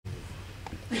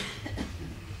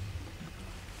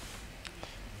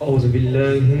أعوذ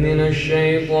بالله من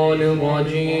الشيطان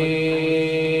الرجيم.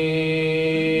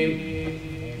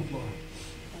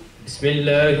 بسم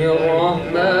الله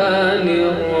الرحمن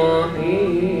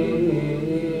الرحيم.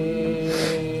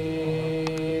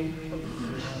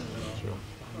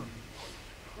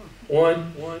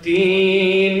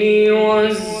 والتين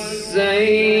والزيتون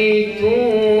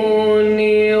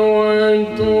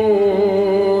وطور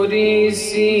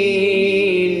سينين.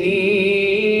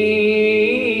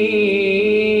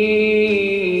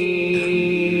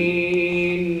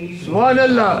 سبحان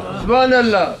الله سبحان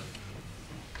الله.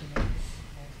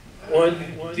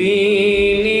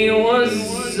 والتين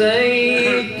والزيتون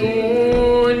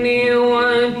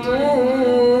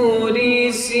وطور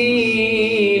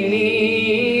سينين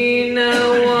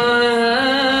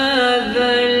وهذا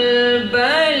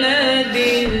البلد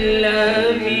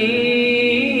الأمين.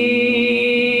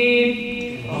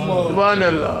 سبحان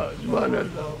الله سبحان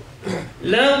الله.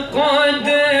 لقد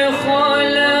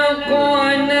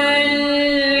خلقنا الإنسان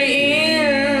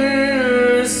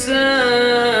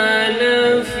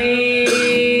في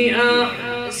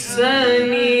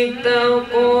أحسن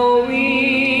تقويم.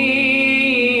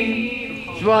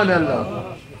 سبحان الله.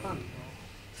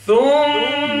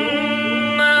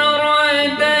 ثم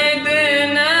رددناه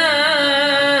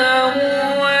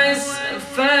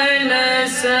أسفل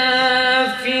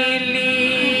سافلين.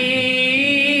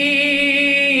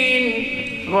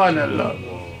 سبحان الله.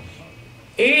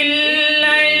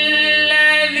 إلا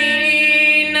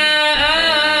الذين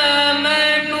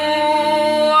آمنوا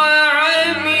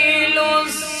وعملوا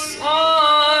الصالحات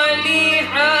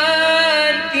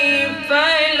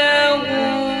فلهم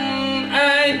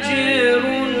أجر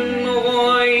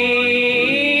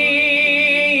غير.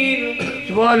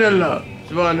 سبحان الله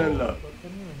سبحان الله.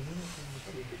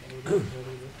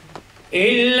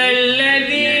 إلا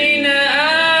الذين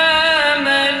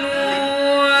آمنوا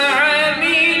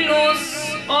وعملوا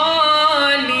الصالحات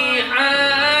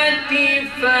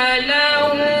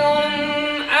فلهم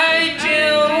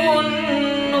أجر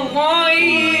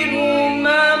غير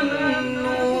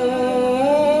ممنون.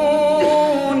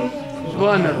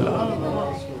 سبحان الله.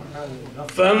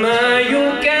 فما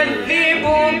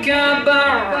يكذبك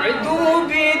بعد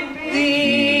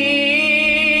بالدين.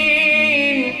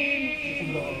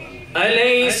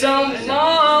 أليس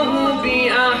الله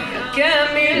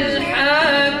بأحكم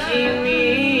الحاكمين.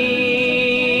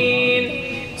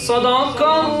 صدق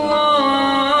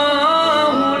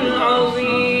الله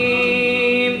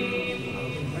العظيم.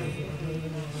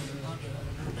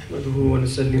 نحمده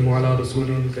ونسلم على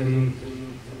رسوله الكريم.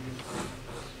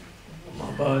 أما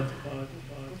بعد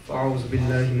فأعوذ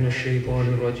بالله من الشيطان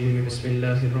الرجيم. بسم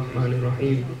الله الرحمن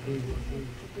الرحيم.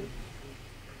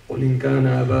 قل إن كان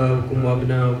آباؤكم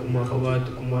وأبناؤكم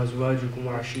وأخواتكم وأزواجكم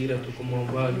وعشيرتكم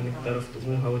وأموال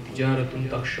اقترفتموها وتجارة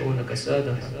تخشون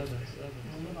كسادها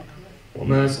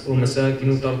ومساكن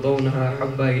ترضونها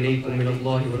أحب إليكم من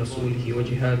الله ورسوله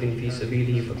وجهاد في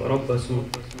سبيله فتربصوا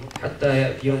حتى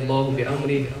يأتي الله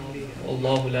بأمره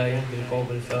والله لا يهدي القوم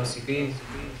الفاسقين.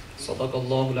 صدق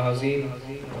الله العظيم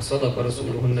وصدق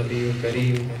رسوله النبي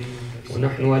الكريم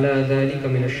ونحن على ذلك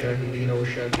من الشاهدين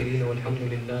والشاكرين والحمد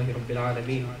لله رب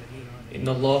العالمين. إن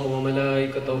الله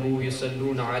وملائكته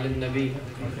يصلون على النبي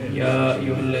يا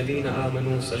أيها الذين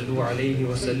آمنوا صلوا عليه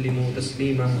وسلموا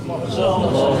تسليما.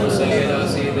 اللهم صل على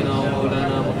سيدنا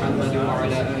ومولانا محمد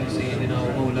وعلى آل سيدنا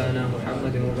ومولانا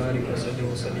محمد وبارك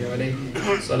وسلم عليه.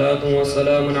 صلاة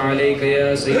وسلام عليك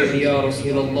يا سيدي يا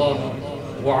رسول الله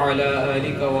وعلى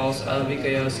آلك وأصحابك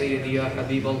يا سيدي يا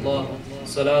حبيب الله.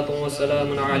 صلاة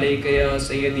وسلام عليك يا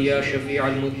سيدي يا شفيع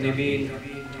المذنبين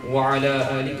وعلى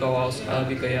آلك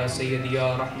وأصحابك يا سيدي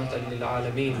يا رحمة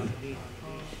للعالمين.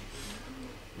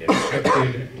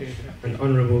 Respected and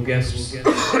honorable guests,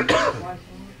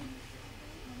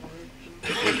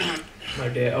 my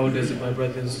dear elders and my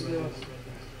brothers,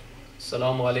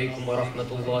 Assalamu alaikum wa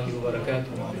rahmatullahi wa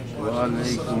barakatuh. Wa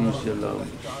alaikum assalam.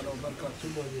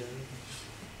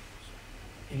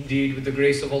 Indeed, with the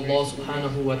grace of Allah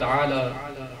subhanahu wa ta'ala,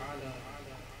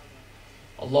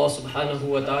 Allah subhanahu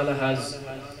wa ta'ala has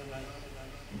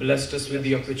blessed us with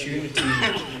the opportunity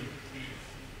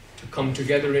to come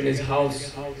together in His house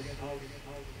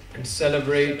and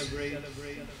celebrate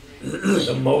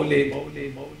the Mawlid,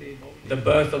 the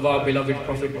birth of our beloved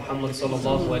Prophet Muhammad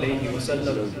sallallahu alayhi wa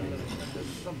sallam.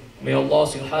 May Allah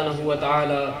subhanahu wa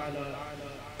ta'ala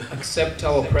accept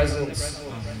our presence,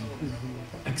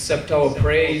 accept our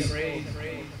praise,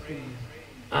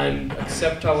 and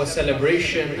accept our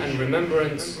celebration and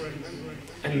remembrance,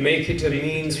 and make it a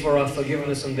means for our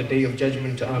forgiveness on the Day of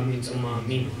Judgment. Ameen summa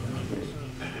ameen.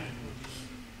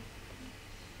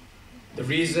 The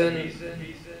reason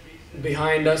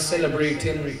behind us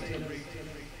celebrating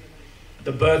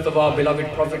the birth of our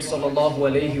beloved Prophet sallallahu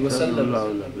alaihi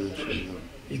wasallam.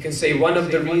 You can say one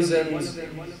of the reasons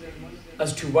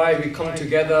as to why we come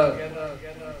together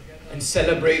and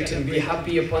celebrate and be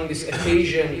happy upon this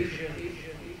occasion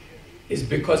is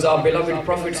because our beloved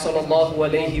Prophet sallallahu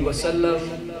alaihi wasallam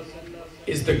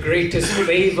is the greatest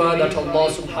favor that Allah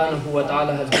subhanahu wa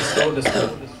ta'ala has bestowed us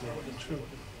with.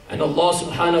 And Allah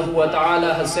subhanahu wa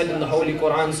ta'ala has said in the Holy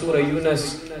Quran, Surah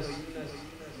Yunus,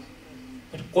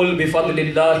 قُلْ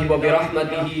بِفَضْلِ اللَّهِ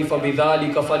وَبِرَحْمَتِهِ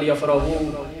فَبِذَلِكَ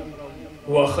فَلْيَفْرَحُوا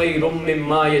هُوَ خَيْرٌ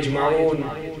مِّمَّا يَجْمَعُونَ.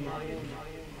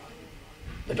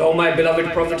 That, O my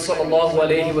beloved Prophet sallallahu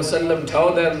alaihi wasallam,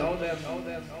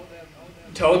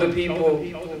 tell the people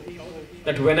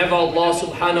that whenever Allah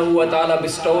subhanahu wa ta'ala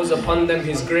bestows upon them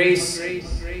His grace,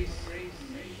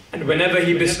 and whenever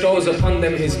He bestows upon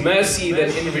them His mercy, then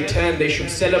in return they should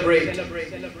celebrate.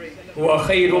 هُوَ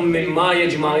خَيْرٌ مِّمَّا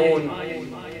يَجْمَعُونَ.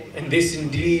 And this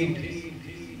indeed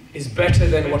is better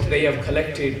than what they have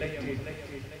collected.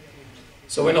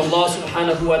 So when Allah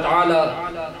subhanahu wa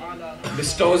ta'ala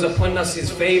bestows upon us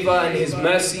His favor and His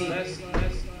mercy,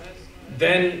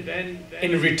 then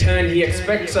in return He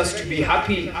expects us to be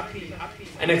happy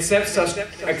and expects us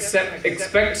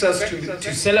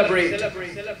to celebrate.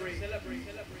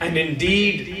 And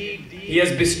indeed, He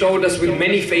has bestowed us with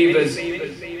many favors.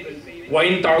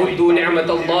 وَإِن تَعُدُّوا نِعْمَةَ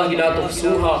اللَّهِ لَا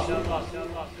تُحْصُوهَا.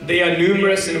 They are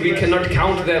numerous and we cannot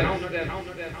count them.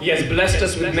 He has blessed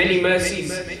us with many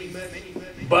mercies.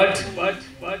 But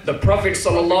the Prophet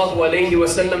sallallahu alaihi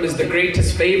wasallam is the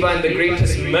greatest favor and the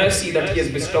greatest mercy that He has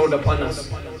bestowed upon us.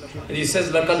 And He says,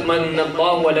 لَقَدْ مَنَّ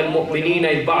اللَّهُ عَلَى الْمُؤْمِنِينَ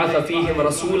إِذْ بَعَثَ فِيهِمْ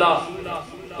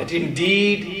رَسُولًا. That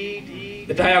indeed,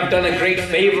 that I have done a great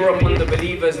favor upon the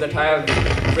believers, that I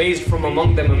have raised from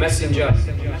among them a messenger.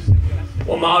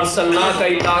 وَمَا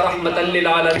أَرْسَلْنَاكَ إِلَّا رَحْمَةً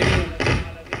لِلْعَالَمِينَ.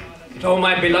 Oh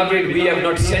my beloved, we have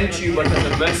not sent you but as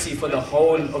a mercy for the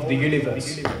whole of the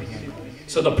universe.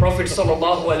 So the Prophet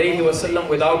sallallahu alaihi wasallam,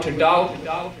 without a doubt,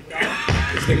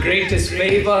 is the greatest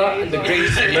favor and the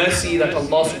greatest mercy that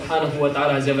Allah subhanahu wa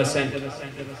ta'ala has ever sent.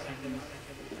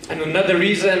 And another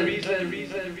reason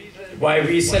why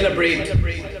we celebrate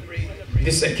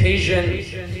this occasion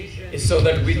is so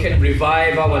that we can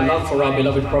revive our love for our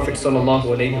beloved Prophet sallallahu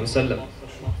alaihi wasallam.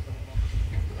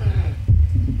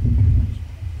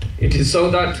 It is so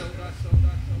that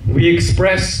we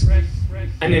express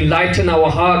and enlighten our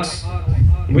hearts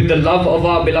with the love of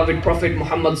our beloved Prophet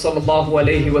Muhammad sallallahu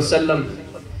alaihi wasallam,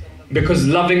 because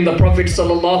loving the Prophet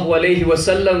sallallahu alaihi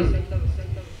wasallam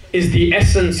is the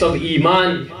essence of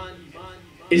Iman,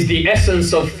 is the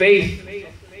essence of faith,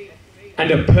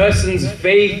 and a person's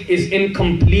faith is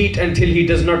incomplete until he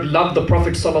does not love the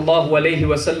Prophet sallallahu alaihi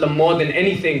wasallam more than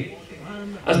anything.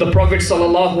 As the Prophet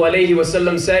sallallahu alaihi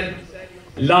wasallam said,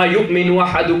 لا يؤمن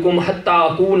أحدكم حتى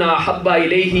أكون أحب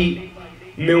إليه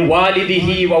من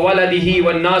والده وولده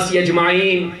والناس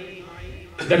يجمعين.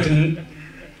 That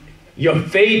your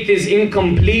faith is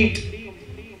incomplete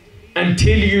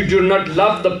until you do not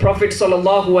love the Prophet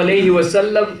sallallahu alaihi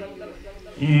wasallam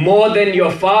more than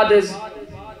your fathers,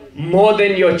 more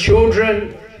than your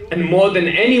children, and more than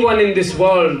anyone in this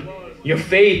world. Your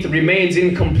faith remains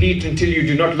incomplete until you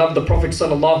do not love the Prophet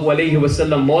sallallahu alaihi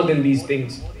wasallam more than these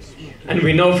things. And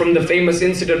we know from the famous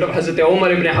incident of Hazrat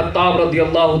Umar ibn Khattab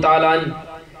radiyallahu ta'ala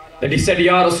that he said,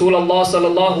 Ya Rasulullah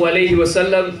sallallahu alayhi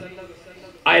wasallam,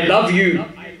 I love you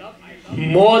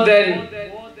more than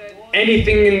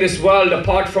anything in this world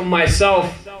apart from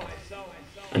myself.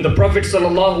 And the Prophet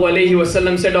sallallahu alayhi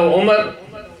wasallam said, O Umar,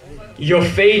 your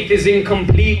faith is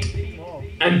incomplete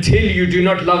until you do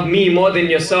not love me more than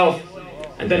yourself.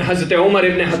 And then Hazrat Umar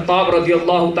ibn Khattab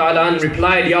radiyallahu ta'ala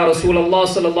replied, Ya Rasulullah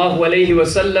sallallahu alayhi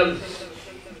wasallam,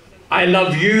 I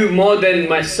love you more than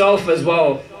myself as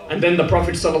well. And then the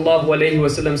Prophet sallallahu alayhi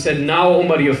wasallam said, now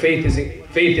Umar, your faith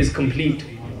is complete.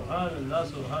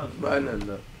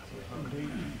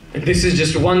 And this is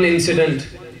just one incident.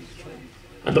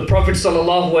 And the Prophet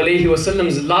sallallahu alayhi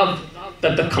wasallam's love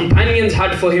that the companions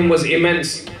had for him was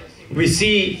immense. We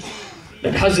see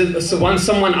that once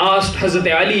someone asked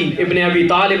Hazrat Ali ibn Abi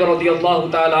Talib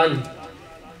radiyallahu ta'ala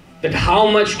that how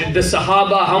much did the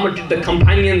Sahaba, how much did the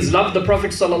companions love the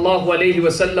Prophet sallallahu alaihi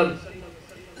wasallam?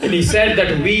 And he said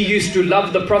that we used to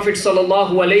love the Prophet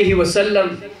sallallahu alaihi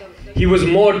wasallam. He was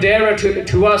more dearer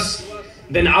to us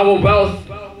than our wealth,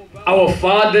 our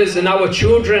fathers and our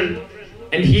children.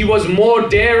 And he was more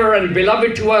dearer and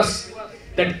beloved to us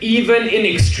that even in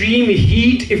extreme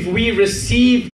heat, if we receive